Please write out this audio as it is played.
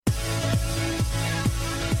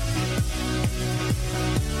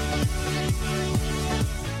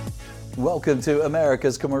Welcome to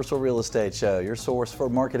America's Commercial Real Estate Show, your source for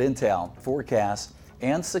market intel, forecasts,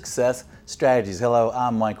 and success strategies. Hello,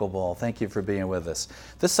 I'm Michael Bull. Thank you for being with us.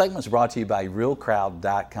 This segment is brought to you by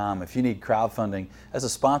RealCrowd.com. If you need crowdfunding as a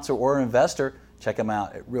sponsor or investor, check them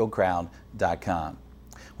out at RealCrowd.com.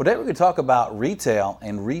 Well, today we're going to talk about retail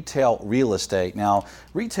and retail real estate. Now,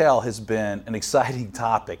 retail has been an exciting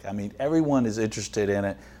topic. I mean, everyone is interested in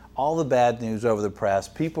it. All the bad news over the press,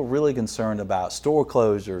 people really concerned about store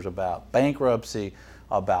closures, about bankruptcy,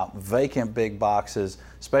 about vacant big boxes,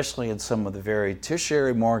 especially in some of the very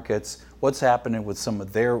tertiary markets, what's happening with some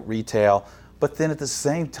of their retail. But then at the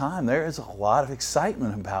same time, there is a lot of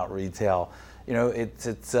excitement about retail. You know,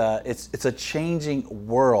 it's a changing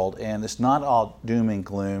world, and it's not all doom and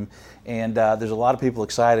gloom. And there's a lot of people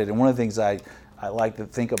excited. And one of the things I like to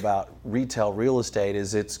think about retail real estate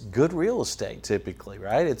is it's good real estate typically,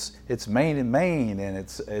 right? It's main and main, and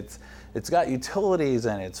it's got utilities,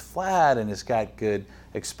 and it's flat, and it's got good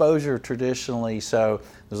exposure traditionally. So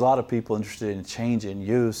there's a lot of people interested in changing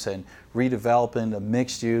use and redeveloping a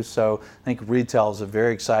mixed use. So I think retail is a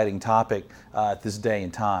very exciting topic at this day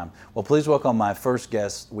and time. Well, please welcome my first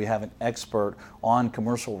guest. We have an expert on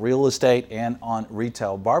commercial real estate and on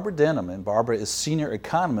retail, Barbara Denham. And Barbara is senior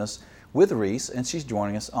economist with Reis, and she's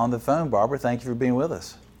joining us on the phone. Barbara, thank you for being with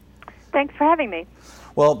us. Thanks for having me.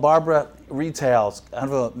 Well, Barbara, retail's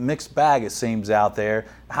kind of a mixed bag, it seems, out there.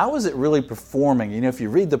 How is it really performing? You know, if you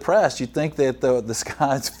read the press, you think that the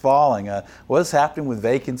sky's falling. What's happening with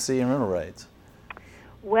vacancy and rental rates?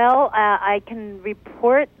 Well, I can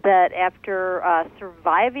report that after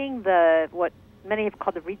surviving what many have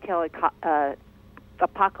called the retail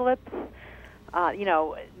apocalypse,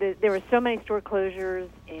 there were so many store closures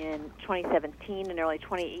in 2017 and early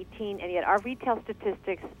 2018, and yet our retail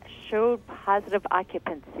statistics showed positive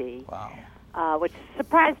occupancy. Wow. Which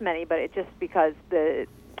surprised many, but it just because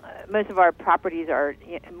most of our properties are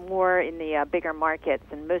more in the bigger markets,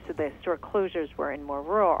 and most of the store closures were in more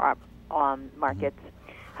rural markets.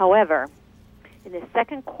 Mm-hmm. However, in the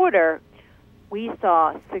second quarter, we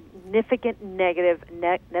saw significant negative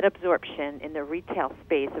net absorption in the retail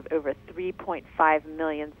space of over 3.5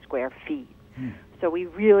 million square feet. So we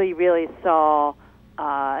really, really saw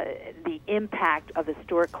the impact of the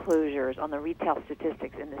store closures on the retail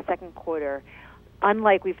statistics in the second quarter,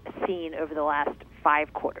 unlike we've seen over the last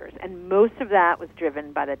 5 quarters. And most of that was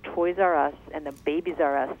driven by the Toys R Us and the Babies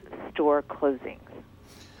R Us store closings.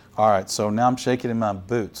 All right, so now I'm shaking in my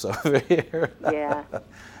boots over here. Yeah.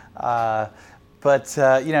 But,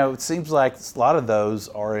 it seems like a lot of those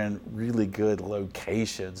are in really good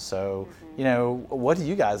locations. So, what do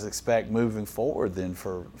you guys expect moving forward then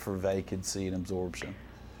for vacancy and absorption?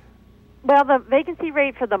 Well, the vacancy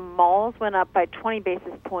rate for the malls went up by 20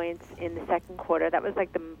 basis points in the second quarter. That was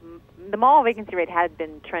like the mall vacancy rate had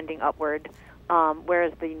been trending upward,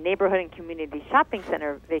 whereas the neighborhood and community shopping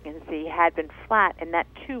center vacancy had been flat, and that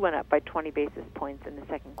too went up by 20 basis points in the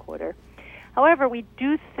second quarter. However, we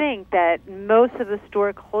do think that most of the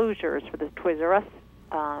store closures for the Toys R Us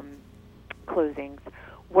closings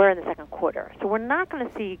were in the second quarter. So we're not going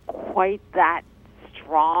to see quite that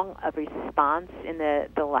strong of a response in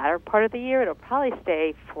the latter part of the year. It'll probably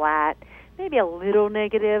stay flat, maybe a little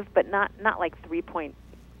negative, but not like 3.6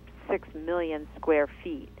 million square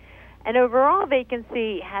feet. And overall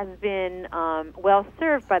vacancy has been well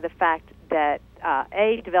served by the fact that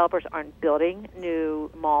developers aren't building new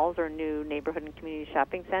malls or new neighborhood and community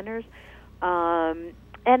shopping centers, and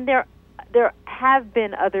there have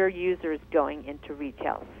been other users going into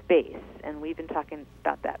retail space, and we've been talking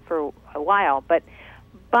about that for a while. But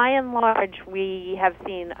by and large, we have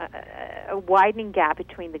seen a widening gap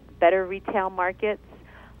between the better retail markets,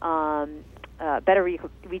 better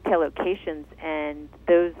retail locations, and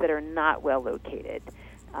those that are not well located.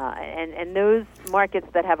 And those markets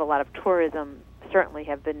that have a lot of tourism certainly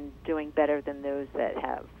have been doing better than those that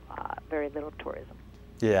have very little tourism.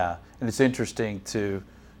 Yeah, and it's interesting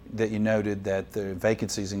that you noted that the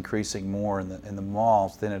vacancy is increasing more in the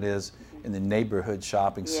malls than it is in the neighborhood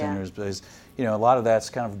shopping centers, because a lot of that's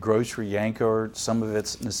kind of grocery anchored. Some of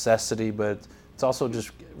it's necessity, but it's also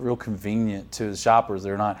just real convenient to the shoppers.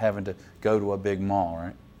 They're not having to go to a big mall,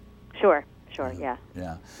 right? Sure, yeah.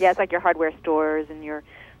 Yeah, it's like your hardware stores and your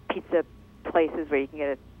pizza places where you can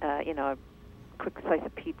get a quick slice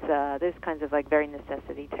of pizza, those kinds of like very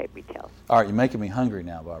necessity type retail. All right, you're making me hungry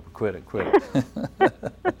now, Barbara. Quit it.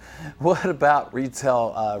 What about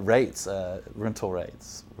retail rates, rental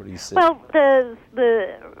rates? What do you see? Well, the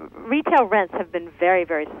retail rents have been very,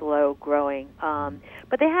 very slow growing,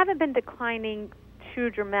 but they haven't been declining too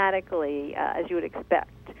dramatically as you would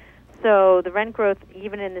expect. So the rent growth,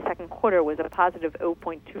 even in the second quarter, was a positive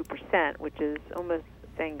 0.2%, which is almost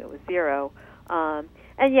saying it was zero.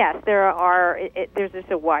 And yes, there's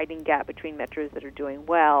just a widening gap between metros that are doing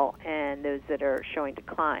well and those that are showing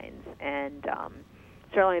declines. And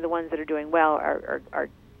certainly the ones that are doing well are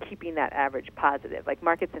keeping that average positive. Like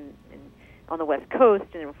markets on the West Coast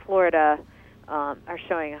and in Florida are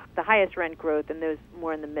showing the highest rent growth, and those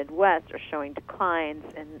more in the Midwest are showing declines.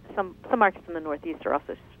 And some markets in the Northeast are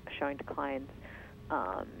also showing declines.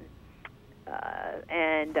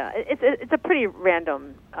 It's a pretty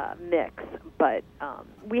random mix, but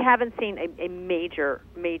we haven't seen a major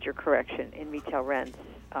correction in retail rents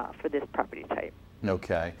for this property type.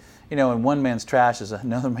 Okay. And one man's trash is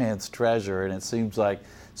another man's treasure, and it seems like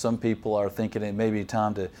some people are thinking it may be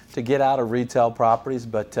time to get out of retail properties,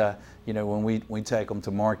 but when we take them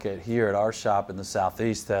to market here at our shop in the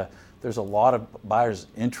Southeast, there's a lot of buyers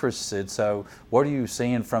interested. So what are you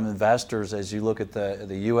seeing from investors as you look at the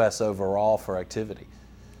U.S. overall for activity?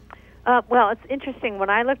 Well, it's interesting. When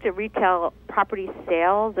I looked at retail property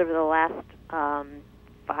sales over the last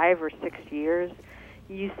 5 or 6 years,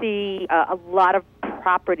 you see a lot of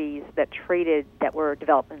properties that traded that were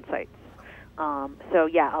development sites. So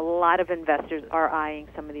yeah, a lot of investors are eyeing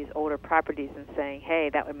some of these older properties and saying, hey,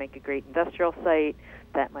 that would make a great industrial site,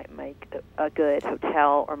 that might make a good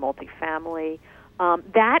hotel or multifamily.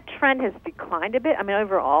 That trend has declined a bit. I mean,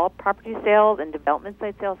 overall, property sales and development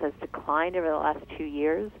site sales has declined over the last 2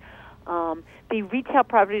 years. The retail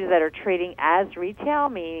properties that are trading as retail,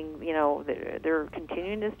 meaning, they're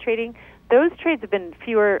continuing this trading, those trades have been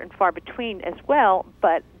fewer and far between as well,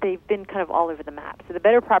 but they've been kind of all over the map. So the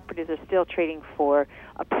better properties are still trading for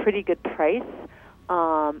a pretty good price.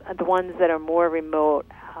 The ones that are more remote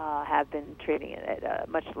have been trading at a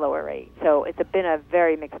much lower rate. So it's been a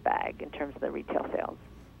very mixed bag in terms of the retail sales.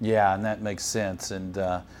 Yeah, and that makes sense. And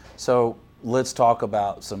so let's talk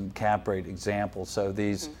about some cap rate examples. So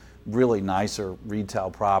these really nicer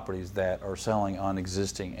retail properties that are selling on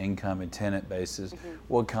existing income and tenant bases,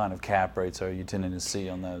 what kind of cap rates are you tending to see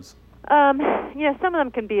on those? Some of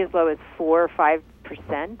them can be as low as 4 or 5%,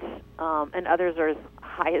 and others are as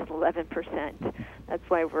high as 11%. That's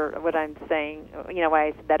why what I'm saying, why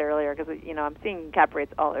I said that earlier, because I'm seeing cap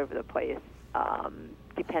rates all over the place,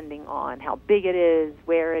 depending on how big it is,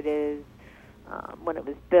 where it is, when it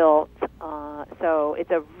was built. So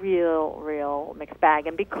it's a real mixed bag.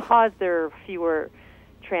 And because there are fewer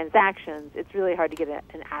transactions, it's really hard to get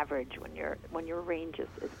an average when your range is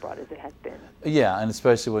as broad as it has been. Yeah, and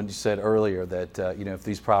especially when you said earlier that if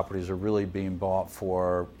these properties are really being bought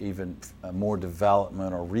for even more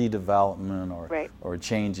development or redevelopment or a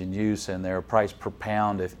change in use, and they're priced per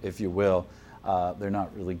pound, if you will, they're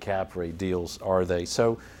not really cap rate deals, are they?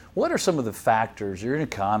 So what are some of the factors? You're an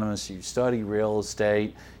economist, you study real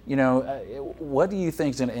estate. What do you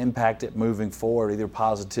think is going to impact it moving forward, either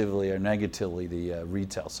positively or negatively, the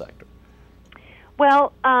retail sector?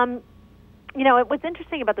 Well, what's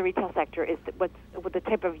interesting about the retail sector is what the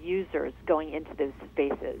type of users going into those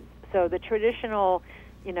spaces. So the traditional,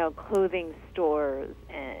 clothing stores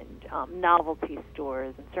and novelty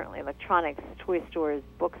stores, and certainly electronics, toy stores,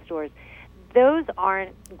 bookstores, those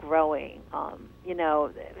aren't growing.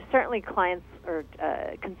 Certainly clients or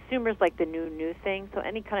consumers like the new thing, so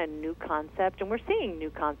any kind of new concept. And we're seeing new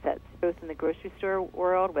concepts both in the grocery store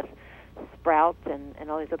world with Sprouts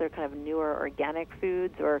and all these other kind of newer organic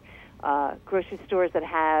foods, or grocery stores that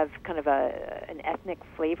have kind of an ethnic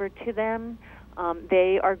flavor to them.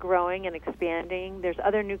 They are growing and expanding. There's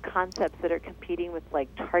other new concepts that are competing with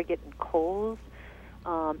like Target and Kohl's.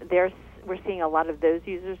 We're seeing a lot of those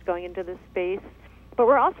users going into this space, but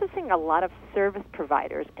we're also seeing a lot of service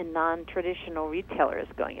providers and non-traditional retailers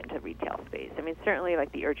going into retail space. I mean, certainly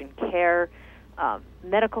like the urgent care,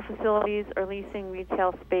 medical facilities are leasing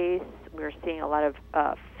retail space. We're seeing a lot of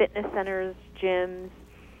fitness centers, gyms,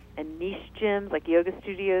 and niche gyms like yoga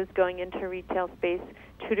studios going into retail space,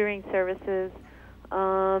 tutoring services,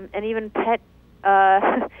 and even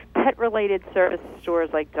pet-related service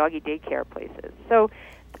stores like doggy daycare places. So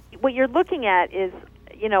what you're looking at is,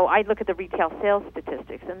 I look at the retail sales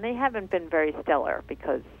statistics, and they haven't been very stellar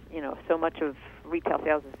because, so much of retail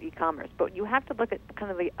sales is e-commerce. But you have to look at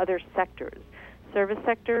kind of the other sectors, service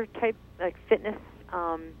sector type, like fitness,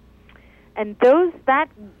 and that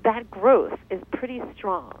growth is pretty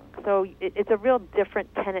strong. So it's a real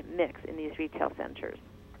different tenant mix in these retail centers.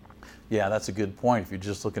 Yeah, that's a good point. If you're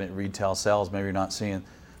just looking at retail sales, maybe you're not seeing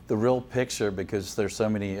the real picture because there's so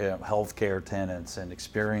many healthcare tenants and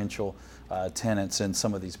experiential tenants in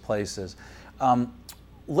some of these places.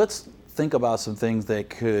 Let's think about some things that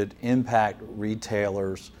could impact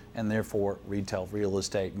retailers and therefore retail real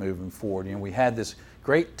estate moving forward. We had this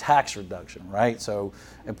great tax reduction, right? So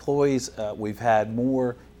employees, we've had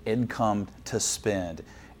more income to spend.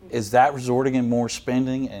 Is that resulting in more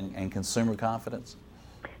spending and consumer confidence?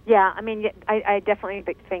 Yeah, I mean, I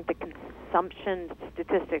definitely think the consumption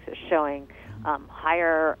statistics are showing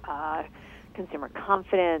higher consumer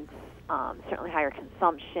confidence, certainly higher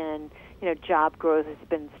consumption. Job growth has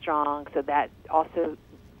been strong, so that also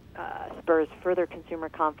spurs further consumer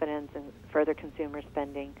confidence and further consumer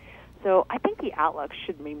spending. So I think the outlook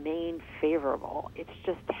should remain favorable. It's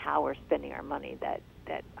just how we're spending our money that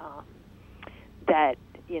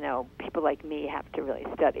people like me have to really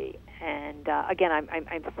study. And again,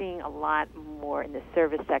 I'm seeing a lot more in the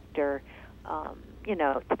service sector.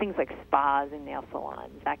 Things like spas and nail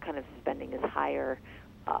salons. That kind of spending is higher,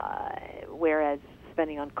 whereas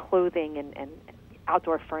spending on clothing and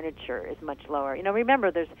outdoor furniture is much lower.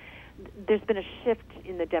 Remember, there's been a shift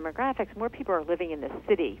in the demographics. More people are living in the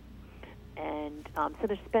city, and so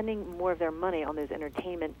they're spending more of their money on those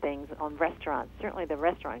entertainment things, on restaurants. Certainly the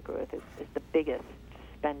restaurant growth is the biggest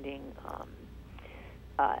spending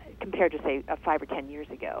compared to, say, 5 or 10 years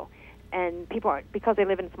ago. And people aren't, because they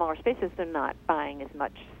live in smaller spaces, they're not buying as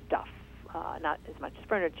much stuff, not as much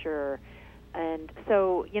furniture. And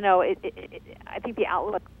so, I think the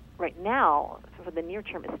outlook right now for the near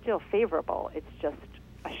term is still favorable. It's just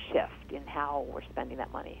a shift in how we're spending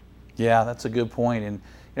that money. Yeah, that's a good point. And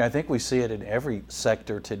I think we see it in every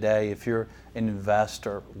sector today. If you're an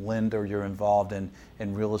investor, lender, you're involved in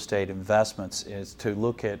real estate investments, is to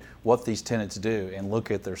look at what these tenants do and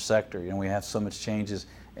look at their sector. We have so much changes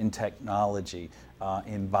in technology,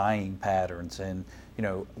 in buying patterns, and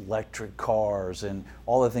electric cars, and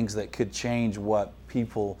all the things that could change what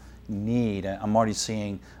people need. I'm already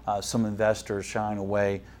seeing some investors shying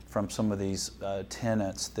away from some of these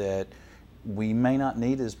tenants that we may not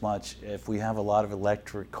need as much if we have a lot of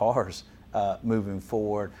electric cars moving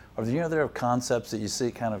forward. Are there concepts that you see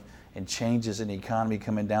kind of in changes in the economy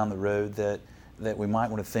coming down the road that we might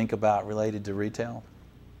want to think about related to retail?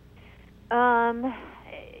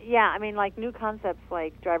 Yeah, I mean, like new concepts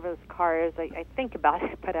like driverless cars. I think about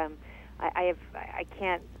it, but I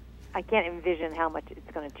can't envision how much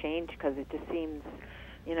it's going to change because it just seems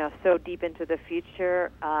so deep into the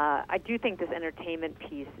future. I do think this entertainment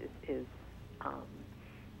piece is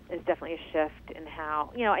definitely a shift in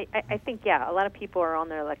how I think a lot of people are on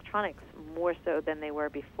their electronics more so than they were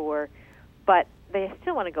before, but they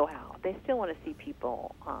still want to go out. They still want to see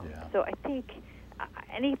people. So I think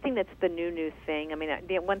anything that's the new thing. I mean,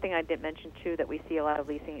 the one thing I didn't mention too that we see a lot of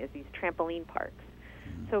leasing is these trampoline parks.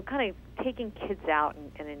 Mm-hmm. So kind of taking kids out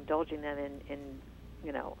and indulging them in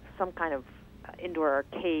some kind of indoor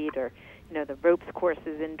arcade, or the ropes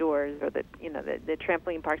courses indoors, or the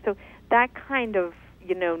trampoline park. So that kind of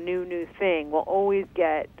new thing will always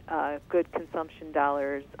get good consumption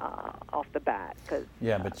dollars off the bat because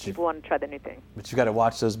people want to try the new thing. But you got to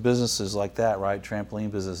watch those businesses like that, right?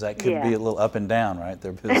 Trampoline business, that could be a little up and down, right?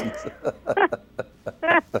 Their business.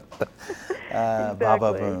 Exactly.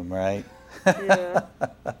 Baba boom, right? Yeah.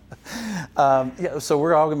 So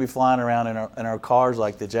we're all going to be flying around in our cars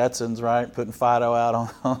like the Jetsons, right? Putting Fido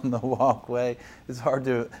out on the walkway. It's hard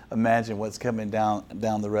to imagine what's coming down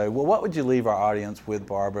the road. Well, what would you leave our audience with,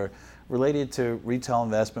 Barbara, related to retail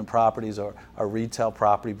investment properties or retail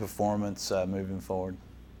property performance moving forward?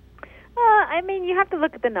 I mean, you have to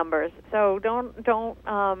look at the numbers. So don't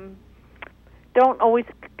always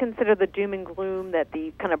consider the doom and gloom that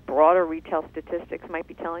the kind of broader retail statistics might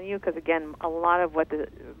be telling you, because again, a lot of what the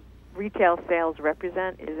retail sales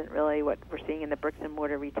represent isn't really what we're seeing in the bricks and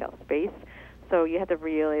mortar retail space. So you have to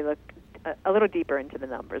really look a little deeper into the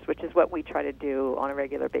numbers, which is what we try to do on a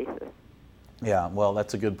regular basis. Yeah, well,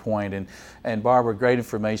 that's a good point. And Barbara, great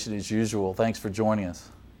information as usual. Thanks for joining us.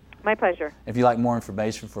 My pleasure. If you'd like more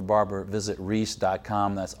information for Barbara, visit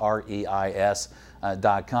reis.com. That's REIS.com.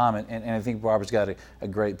 And I think Barbara's got a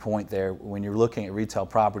great point there. When you're looking at retail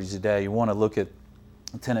properties today, you want to look at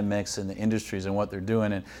tenant mix and the industries and what they're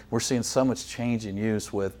doing. And we're seeing so much change in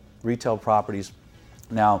use with retail properties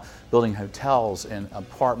now building hotels and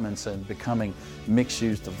apartments and becoming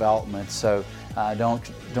mixed-use developments. So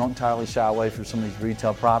don't entirely shy away from some of these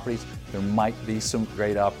retail properties. There might be some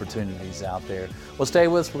great opportunities out there. Well, stay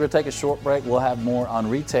with us. We're going to take a short break. We'll have more on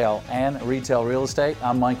retail and retail real estate.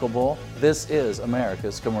 I'm Michael Bull. This is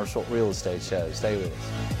America's Commercial Real Estate Show. Stay with us.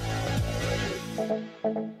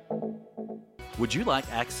 Would you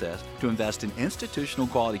like access to invest in institutional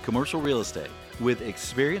quality commercial real estate with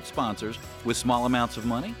experienced sponsors with small amounts of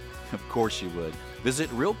money? Of course you would. Visit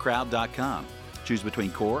realcrowd.com. Choose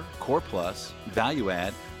between Core, Core Plus, Value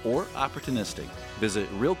Add, or Opportunistic.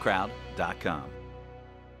 Visit realcrowd.com.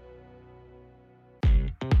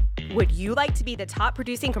 Would you like to be the top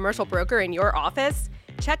producing commercial broker in your office?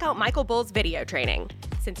 Check out Michael Bull's video training.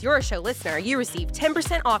 Since you're a show listener, you receive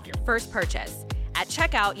 10% off your first purchase. At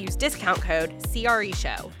checkout, use discount code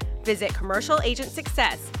CRESHOW. Visit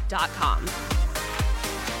commercialagentsuccess.com.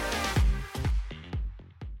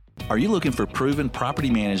 Are you looking for proven property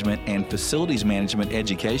management and facilities management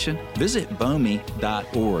education? Visit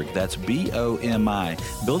BOMI.org. That's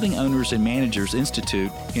BOMI, Building Owners and Managers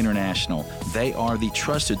Institute International. They are the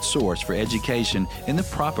trusted source for education in the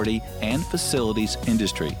property and facilities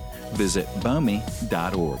industry. Visit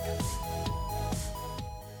BOMI.org.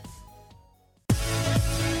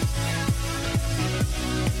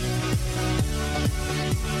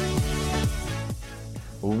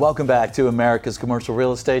 Welcome back to America's Commercial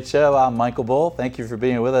Real Estate Show. I'm Michael Bull. Thank you for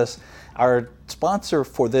being with us. Our sponsor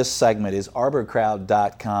for this segment is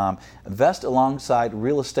ArborCrowd.com. Invest alongside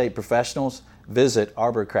real estate professionals. Visit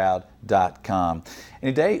ArborCrowd.com.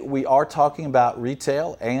 And today we are talking about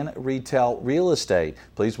retail and retail real estate.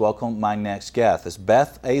 Please welcome my next guest. It's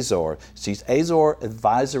Beth Azor. She's Azor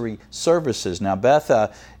Advisory Services. Now,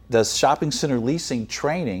 Beth does shopping center leasing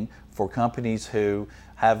training for companies who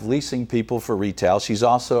have leasing people for retail. She's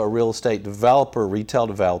also a real estate developer, retail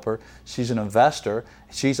developer. She's an investor.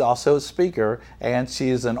 She's also a speaker, and she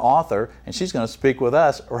is an author, and she's going to speak with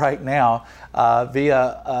us right now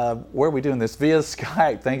via, where are we doing this? Via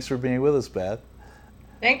Skype. Thanks for being with us, Beth.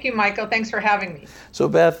 Thank you, Michael. Thanks for having me. So,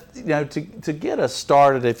 Beth, to get us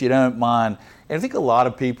started, if you don't mind, I think a lot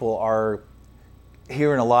of people are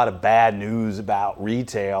hearing a lot of bad news about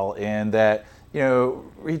retail, and that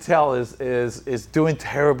retail is doing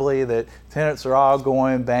terribly, that tenants are all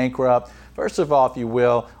going bankrupt. First of all, if you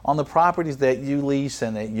will, on the properties that you lease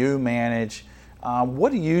and that you manage,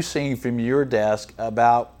 what are you seeing from your desk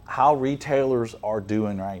about how retailers are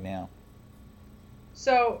doing right now?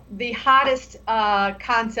 So the hottest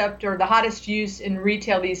concept or the hottest use in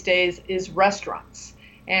retail these days is restaurants.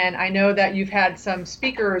 And I know that you've had some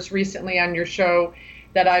speakers recently on your show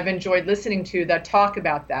that I've enjoyed listening to that talk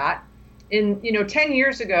about that. 10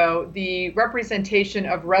 years ago, the representation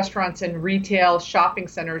of restaurants in retail shopping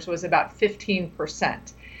centers was about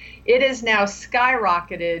 15%. It is now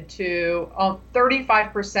skyrocketed to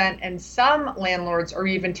 35%, and some landlords are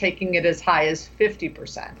even taking it as high as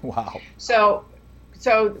 50%. Wow. So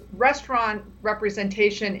restaurant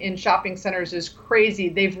representation in shopping centers is crazy.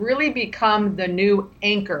 They've really become the new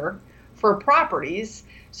anchor for properties.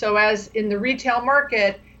 So as in the retail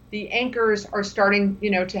market, the anchors are starting,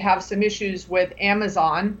 to have some issues with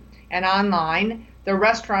Amazon and online. The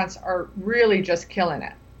restaurants are really just killing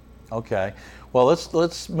it. Okay. Well,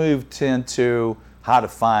 let's move into how to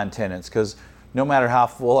find tenants, because no matter how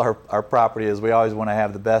full our property is, we always want to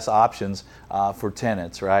have the best options for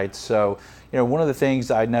tenants, right? So, one of the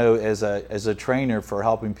things I know as a trainer for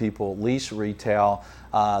helping people lease retail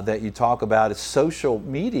that you talk about is social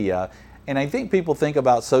media. And I think people think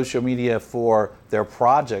about social media for their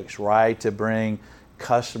projects, right, to bring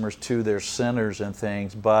customers to their centers and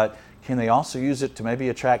things, but can they also use it to maybe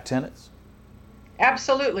attract tenants?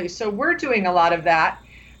 Absolutely. So we're doing a lot of that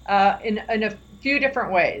in a few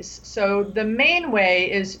different ways. So the main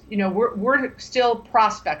way is, we're still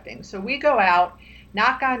prospecting. So we go out,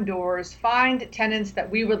 knock on doors, find tenants that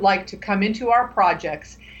we would like to come into our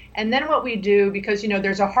projects. And then what we do, because,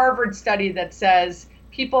 there's a Harvard study that says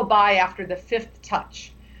people buy after the fifth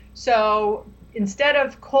touch. So instead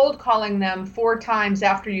of cold calling them 4 times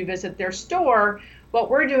after you visit their store, what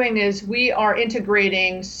we're doing is we are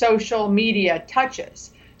integrating social media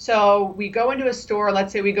touches. So we go into a store,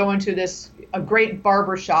 let's say we go into a great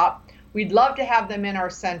barber shop. We'd love to have them in our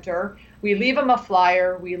center. We leave them a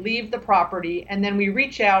flyer, we leave the property, and then we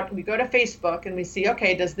reach out, we go to Facebook and we see,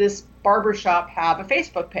 okay, does this barber shop have a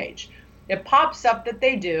Facebook page? It pops up that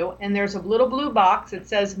they do, and there's a little blue box that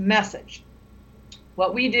says message.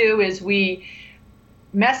 What we do is we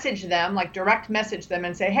message them, like direct message them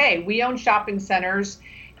and say, hey, we own shopping centers.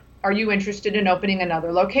 Are you interested in opening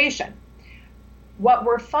another location? What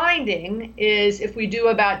we're finding is if we do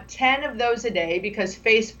about 10 of those a day, because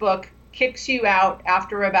Facebook kicks you out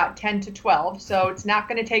after about 10 to 12, so it's not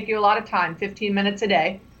going to take you a lot of time, 15 minutes a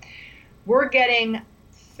day, we're getting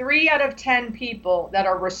 3 out of 10 people that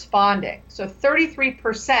are responding. So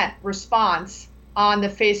 33% response on the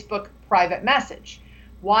Facebook private message.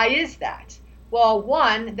 Why is that? Well,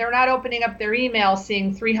 one, they're not opening up their email,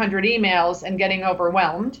 seeing 300 emails and getting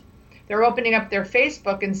overwhelmed. They're opening up their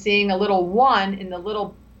Facebook and seeing a little 1 in the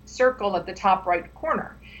little circle at the top right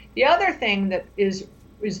corner. The other thing that is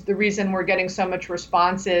is the reason we're getting so much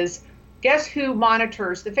response is, guess who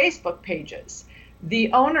monitors the Facebook pages?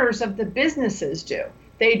 The owners of the businesses do.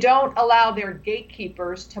 They don't allow their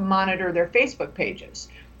gatekeepers to monitor their Facebook pages.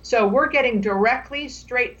 So we're getting directly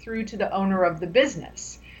straight through to the owner of the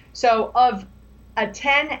business. So of a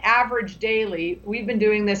 10 average daily, we've been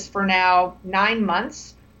doing this for now 9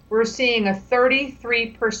 months, we're seeing a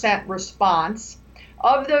 33% response.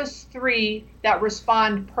 Of those 3 that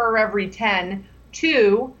respond per every 10,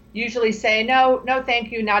 2 usually say, no,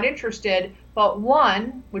 thank you, not interested, but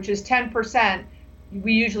 1, which is 10%,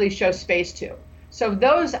 we usually show space to. So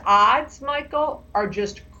those odds, Michael, are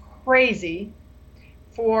just crazy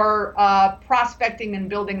for prospecting and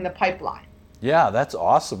building the pipeline. Yeah, that's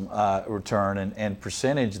awesome return and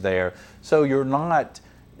percentage there. So you're not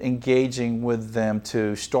engaging with them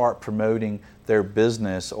to start promoting their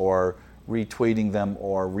business or retweeting them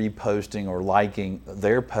or reposting or liking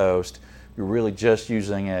their post. You're really just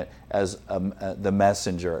using it as the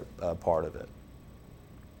messenger part of it.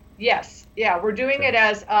 Yes, yeah, we're doing it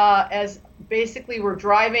as basically we're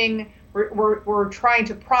trying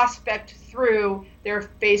to prospect through their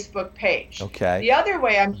Facebook page. Okay. The other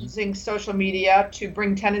way I'm using social media to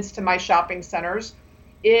bring tenants to my shopping centers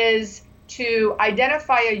is to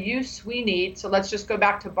identify a use we need. So let's just go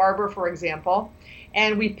back to Barber, for example,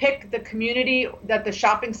 and we pick the community that the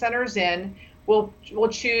shopping center is in. We'll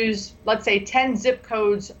choose, let's say, 10 zip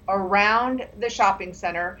codes around the shopping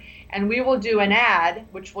center, and we will do an ad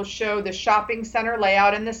which will show the shopping center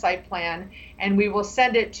layout and the site plan, and we will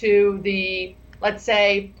send it to the, let's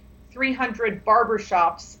say, 300 barber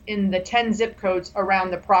shops in the 10 zip codes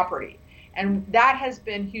around the property. And that has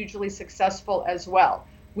been hugely successful as well.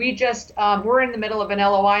 We just, we're in the middle of an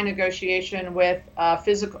LOI negotiation with a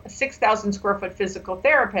 6,000 square foot physical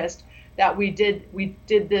therapist that we did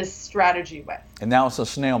this strategy with. And now it's a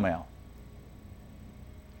snail mail.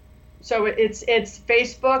 So it's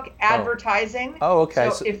Facebook advertising. Oh, okay.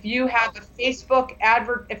 So if you have a Facebook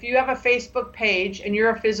page and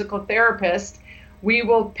you're a physical therapist, we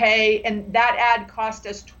will pay, and that ad cost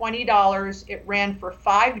us $20. It ran for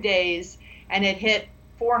 5 days, and it hit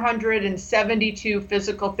 472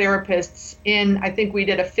 physical therapists in, I think we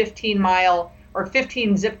did a 15-mile or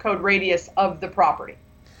 15 zip code radius of the property.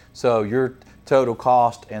 So your total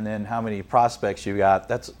cost and then how many prospects you got,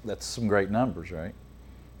 that's some great numbers, right?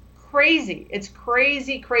 Crazy. It's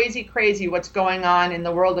crazy what's going on in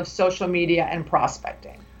the world of social media and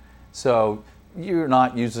prospecting. So you're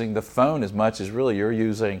not using the phone as much as really you're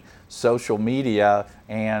using social media,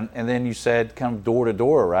 and then you said come door to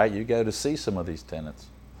door, right? You go to see some of these tenants.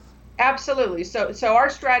 Absolutely. So our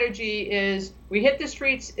strategy is we hit the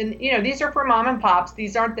streets, and these are for mom and pops.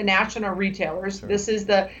 These aren't the national retailers. Sure. This is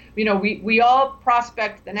we all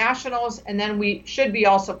prospect the nationals, and then we should be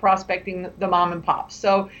also prospecting the mom and pops.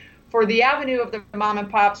 So for the avenue of the mom and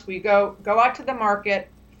pops, we go out to the market,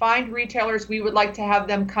 find retailers we would like to have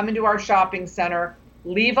them come into our shopping center,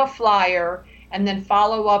 leave a flyer, and then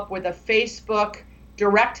follow up with a Facebook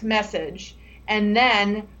direct message. And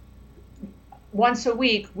then once a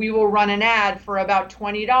week, we will run an ad for about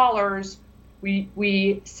 $20.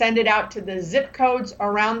 We send it out to the zip codes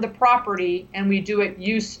around the property, and we do it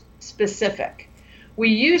use specific. We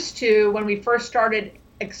used to, when we first started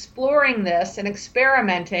exploring this and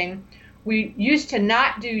experimenting, we used to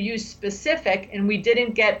not do use specific, and we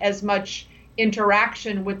didn't get as much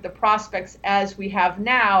interaction with the prospects as we have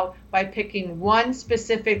now by picking one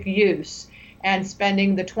specific use and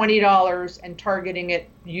spending the $20 and targeting it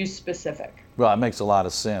use specific. Well, it makes a lot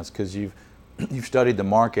of sense because you've studied the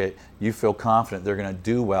market. You feel confident they're going to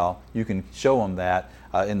do well. You can show them that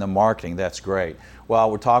in the marketing. That's great.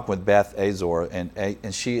 Well, we're talking with Beth Azor,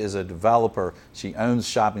 and she is a developer. She owns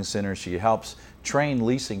shopping centers. She helps train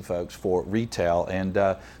leasing folks for retail. And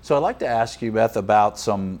so I'd like to ask you, Beth, about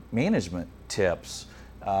some management tips.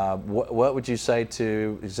 What would you say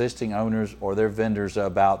to existing owners or their vendors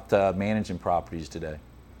about managing properties today?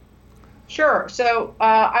 Sure. So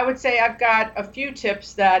I would say I've got a few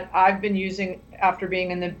tips that I've been using after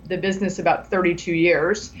being in the business about 32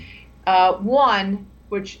 years. One,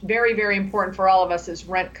 which very, very important for all of us, is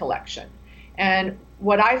rent collection. And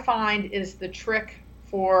what I find is the trick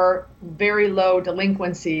for very low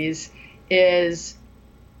delinquencies is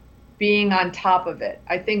being on top of it.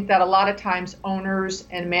 I think that a lot of times owners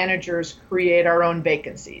and managers create our own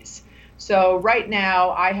vacancies. So right now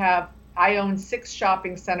I own 6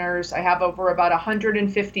 shopping centers. I have over about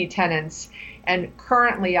 150 tenants, and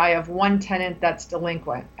currently I have 1 tenant that's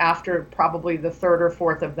delinquent after probably the 3rd or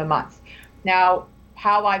 4th of the month. Now,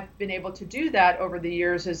 how I've been able to do that over the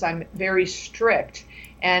years is I'm very strict,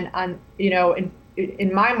 and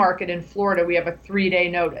in my market in Florida, we have a 3-day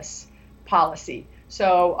notice policy.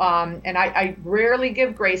 So, and I rarely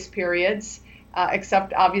give grace periods,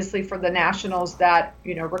 except obviously for the nationals that,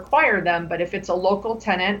 require them. But if it's a local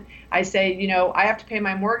tenant, I say, I have to pay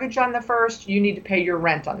my mortgage on the 1st, you need to pay your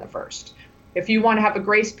rent on the 1st. If you want to have a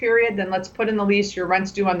grace period, then let's put in the lease, your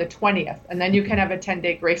rent's due on the 20th. And then you can have a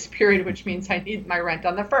 10-day grace period, which means I need my rent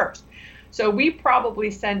on the 1st. So we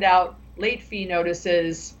probably send out late fee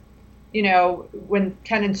notices, when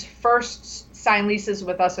tenants first sign leases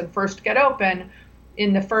with us and first get open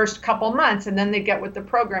in the first couple months, and then they get with the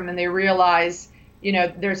program and they realize,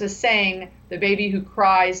 there's a saying, the baby who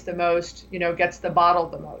cries the most, gets the bottle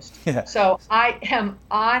the most. Yeah. So I am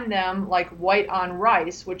on them like white on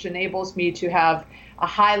rice, which enables me to have a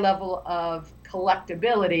high level of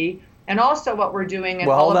collectability. And also what we're doing.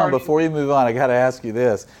 Well, hold on, before you move on, I got to ask you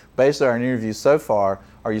this. Based on our interview so far,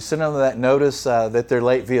 are you sending them that notice that they're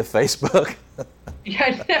late via Facebook?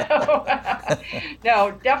 Yeah, no.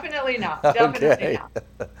 No, definitely not. Definitely not.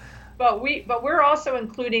 But we're also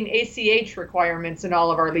including ACH requirements in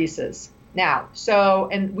all of our leases now. So,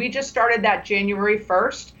 and we just started that January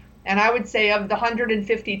 1st. And I would say of the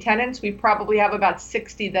 150 tenants, we probably have about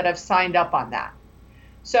 60 that have signed up on that.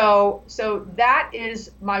 So that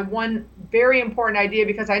is my one very important idea,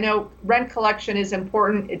 because I know rent collection is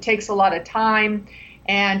important. It takes a lot of time.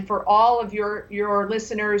 And for all of your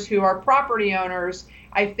listeners who are property owners,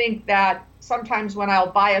 I think that sometimes when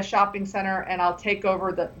I'll buy a shopping center and I'll take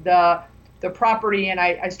over the property and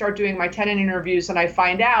I start doing my tenant interviews and I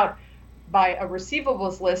find out by a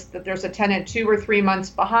receivables list that there's a tenant 2 or 3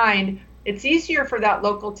 months behind, it's easier for that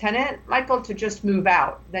local tenant, Michael, to just move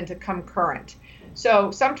out than to come current.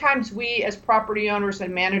 So sometimes we as property owners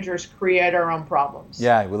and managers create our own problems.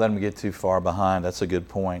 Yeah, we let them get too far behind. That's a good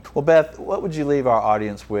point. Well, Beth, what would you leave our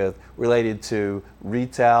audience with related to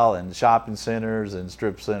retail and shopping centers and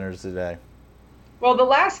strip centers today? Well, the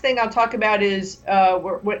last thing I'll talk about is a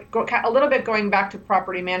little bit going back to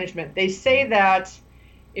property management. They say that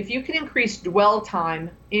if you can increase dwell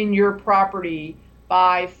time in your property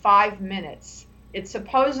by 5 minutes, it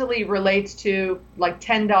supposedly relates to like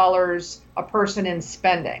 $10 a person in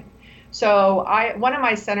spending. So one of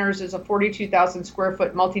my centers is a 42,000 square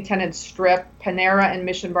foot multi-tenant strip. Panera and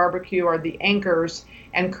Mission Barbecue are the anchors,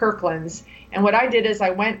 and Kirkland's. And what I did is I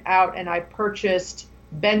went out and I purchased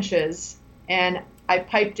benches and I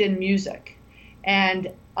piped in music.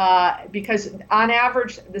 And because on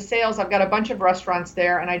average, the sales, I've got a bunch of restaurants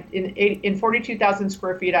there, and in 42,000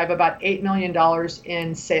 square feet, I have about $8 million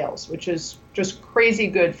in sales, which is just crazy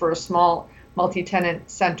good for a small multi-tenant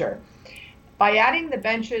center. By adding the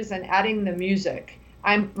benches and adding the music,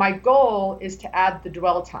 my goal is to add the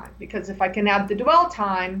dwell time, because if I can add the dwell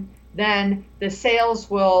time, then the sales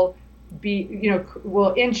will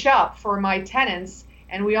will inch up for my tenants,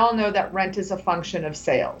 and we all know that rent is a function of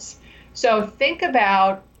sales. So think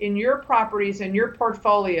about in your properties, in your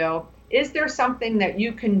portfolio, is there something that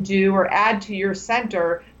you can do or add to your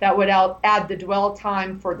center that would add the dwell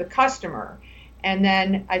time for the customer? And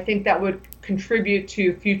then I think that would contribute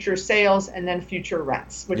to future sales and then future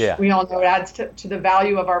rents, which we all know adds to the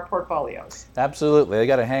value of our portfolios. Absolutely. They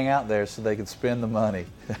got to hang out there so they can spend the money.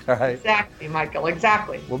 All right. Exactly, Michael.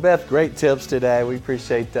 Exactly. Well, Beth, great tips today. We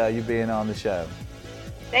appreciate you being on the show.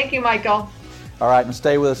 Thank you, Michael. All right, and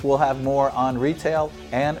stay with us. We'll have more on retail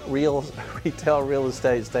and retail real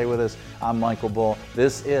estate. Stay with us. I'm Michael Bull.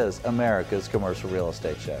 This is America's Commercial Real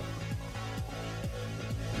Estate Show.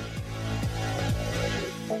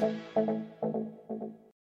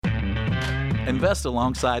 Invest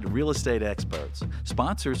alongside real estate experts,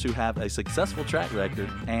 sponsors who have a successful track record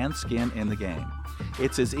and skin in the game.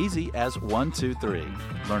 It's as easy as 1, 2, 3.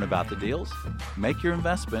 Learn about the deals, make your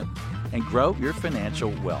investment, and grow your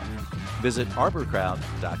financial wealth. Visit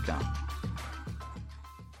arborcrowd.com.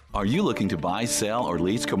 Are you looking to buy, sell, or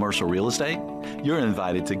lease commercial real estate? You're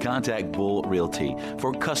invited to contact Bull Realty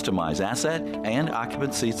for customized asset and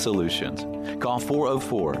occupancy solutions. Call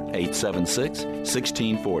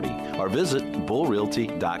 404-876-1640 or visit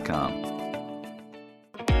bullrealty.com.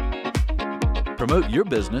 Promote your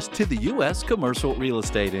business to the U.S. commercial real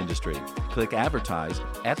estate industry. Click Advertise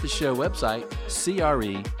at the show website,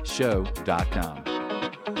 creshow.com.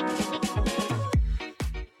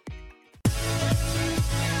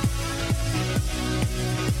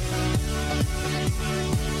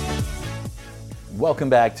 Welcome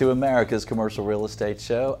back to America's Commercial Real Estate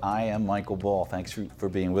Show. I am Michael Bull. Thanks for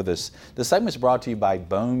being with us. This segment is brought to you by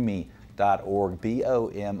BOMI.org,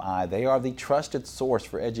 B-O-M-I. They are the trusted source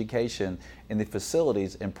for education in the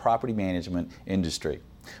facilities and property management industry.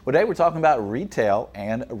 Well, today we're talking about retail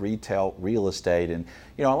and retail real estate. And,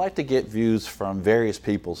 I like to get views from various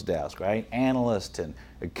people's desks, right? Analysts and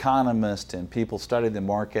economists and people studying the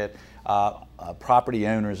market, property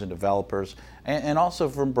owners and developers, and also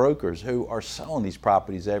from brokers who are selling these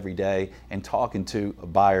properties every day and talking to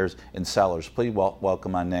buyers and sellers. Please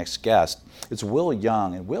welcome my next guest. It's Will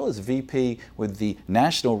Young, and Will is VP with the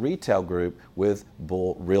National Retail Group with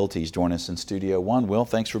Bull Realty. He's joining us in Studio One. Will,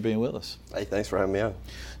 thanks for being with us. Hey, thanks for having me on.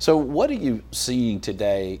 So what are you seeing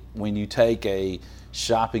today when you take a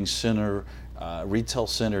shopping center, retail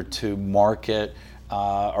center to market?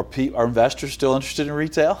 Are investors still interested in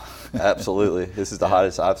retail? Absolutely. This is the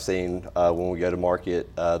hottest I've seen when we go to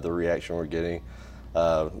market, the reaction we're getting.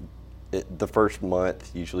 The first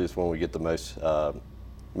month usually is when we get the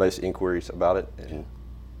most inquiries about it.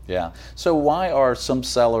 Yeah. So why are some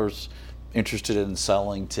sellers interested in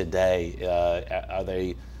selling today? Are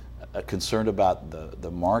they concerned about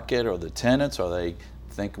the market or the tenants? Or they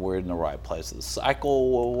think we're in the right place of the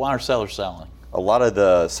cycle? Why are sellers selling? A lot of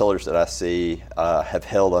the sellers that I see have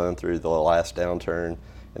held on through the last downturn,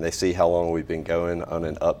 and they see how long we've been going on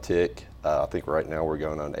an uptick. I think right now we're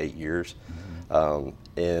going on 8 years,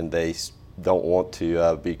 and they don't want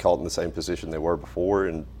to be caught in the same position they were before,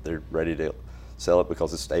 and they're ready to sell it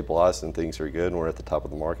because it's stabilized and things are good and we're at the top of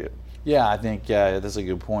the market. Yeah, I think that's a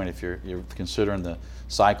good point. If you're considering the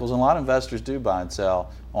cycles, and a lot of investors do buy and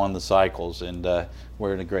sell on the cycles, and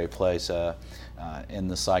we're in a great place in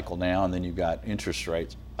the cycle now. And then you've got interest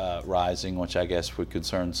rates rising, which I guess would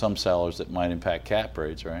concern some sellers that might impact cap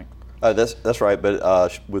rates, right? That's right.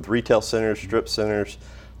 But with retail centers, strip centers,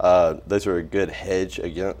 those are a good hedge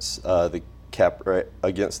against the cap rate,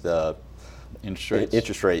 against the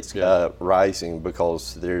interest rates rising,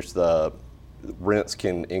 because there's the rents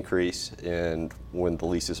can increase, and when the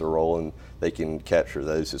leases are rolling, they can capture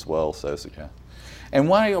those as well. So, and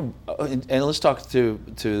let's talk to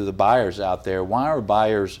the buyers out there. Why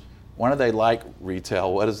do they like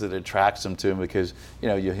retail? What is it that attracts them to them? Because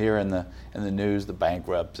you hear in the news the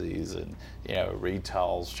bankruptcies and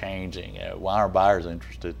retail's changing. Why are buyers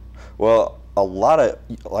interested? Well, a lot of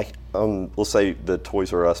let's say the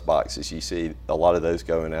Toys R Us boxes, you see a lot of those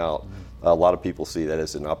going out. A lot of people see that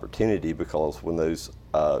as an opportunity, because when those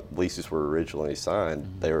leases were originally signed,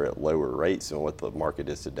 they were at lower rates than what the market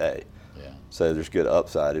is today. Yeah. So there's good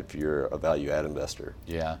upside if you're a value add investor.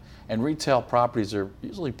 Yeah, and retail properties are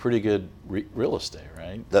usually pretty good real estate,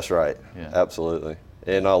 right? That's right. Yeah. Absolutely.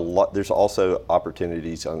 And there's also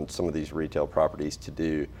opportunities on some of these retail properties to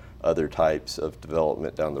do other types of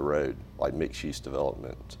development down the road, like mixed-use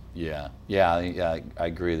development. Yeah, I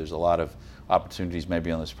agree. There's a lot of opportunities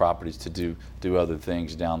maybe on those properties to do other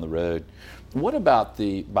things down the road. What about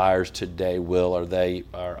the buyers today, Will?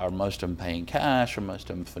 Are most of them paying cash, or most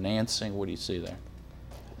of them financing? What do you see there?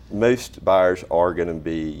 Most buyers are going to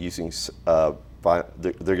be using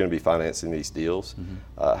they're going to be financing these deals.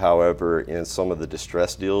 However, in some of the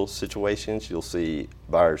distressed deal situations, you'll see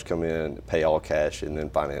buyers come in, pay all cash, and then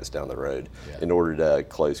finance down the road in order to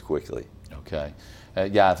close quickly. Okay.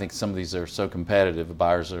 I think some of these are so competitive, the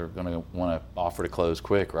buyers are going to want to offer to close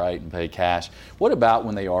quick, right, and pay cash. What about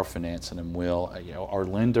when they are financing them, Will? Are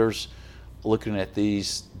lenders looking at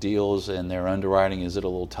these deals and their underwriting, is it a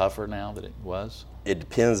little tougher now than it was? It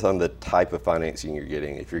depends on the type of financing you're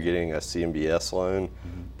getting. If you're getting a CMBS loan,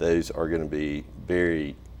 those are going to be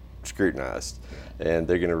very scrutinized, and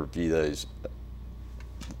they're going to review those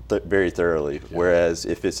very thoroughly. Whereas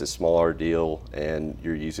if it's a smaller deal and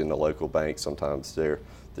you're using a local bank, sometimes they're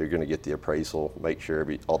going to get the appraisal, make sure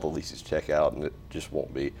all the leases check out, and it just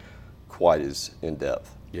won't be quite as in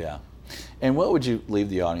depth. Yeah. And what would you leave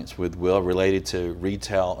the audience with, Will, related to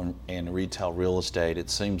retail and retail real estate? It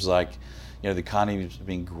seems like the economy has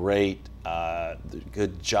been great,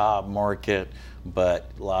 good job market,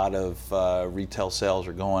 but a lot of retail sales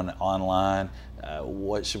are going online.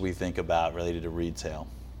 What should we think about related to retail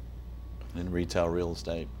and retail real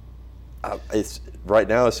estate? Right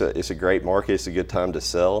now it's a great market. It's a good time to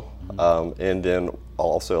sell, and then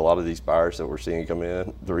also a lot of these buyers that we're seeing come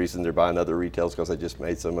in, the reason they're buying other retail is because they just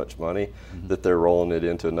made so much money that they're rolling it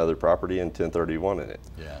into another property and 1031 in it.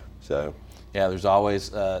 Yeah. So. Yeah, there's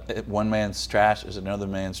always one man's trash is another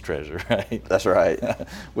man's treasure, right? That's right.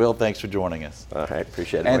 Will, thanks for joining us. All right,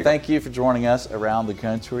 appreciate it. And thank you for joining us around the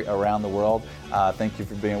country, around the world. Thank you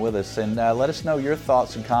for being with us. And let us know your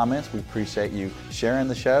thoughts and comments. We appreciate you sharing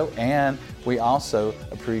the show, and we also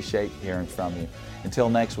appreciate hearing from you. Until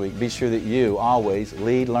next week, be sure that you always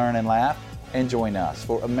lead, learn, and laugh, and join us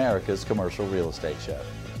for America's Commercial Real Estate Show.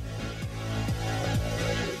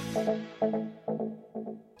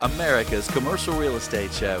 America's Commercial Real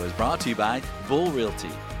Estate Show is brought to you by Bull Realty,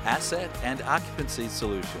 Asset and Occupancy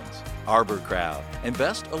Solutions, Arbor Crowd,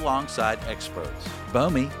 Invest Alongside Experts,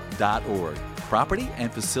 BOMI.org, Property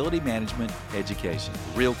and Facility Management Education,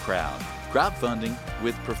 Real Crowd, Crowdfunding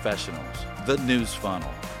with Professionals, The News Funnel,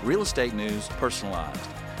 Real Estate News Personalized,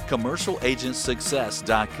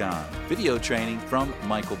 CommercialAgentSuccess.com, video training from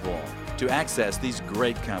Michael Bull. To access these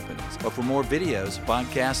great companies, or for more videos,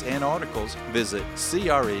 podcasts, and articles, visit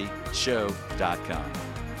CREshow.com.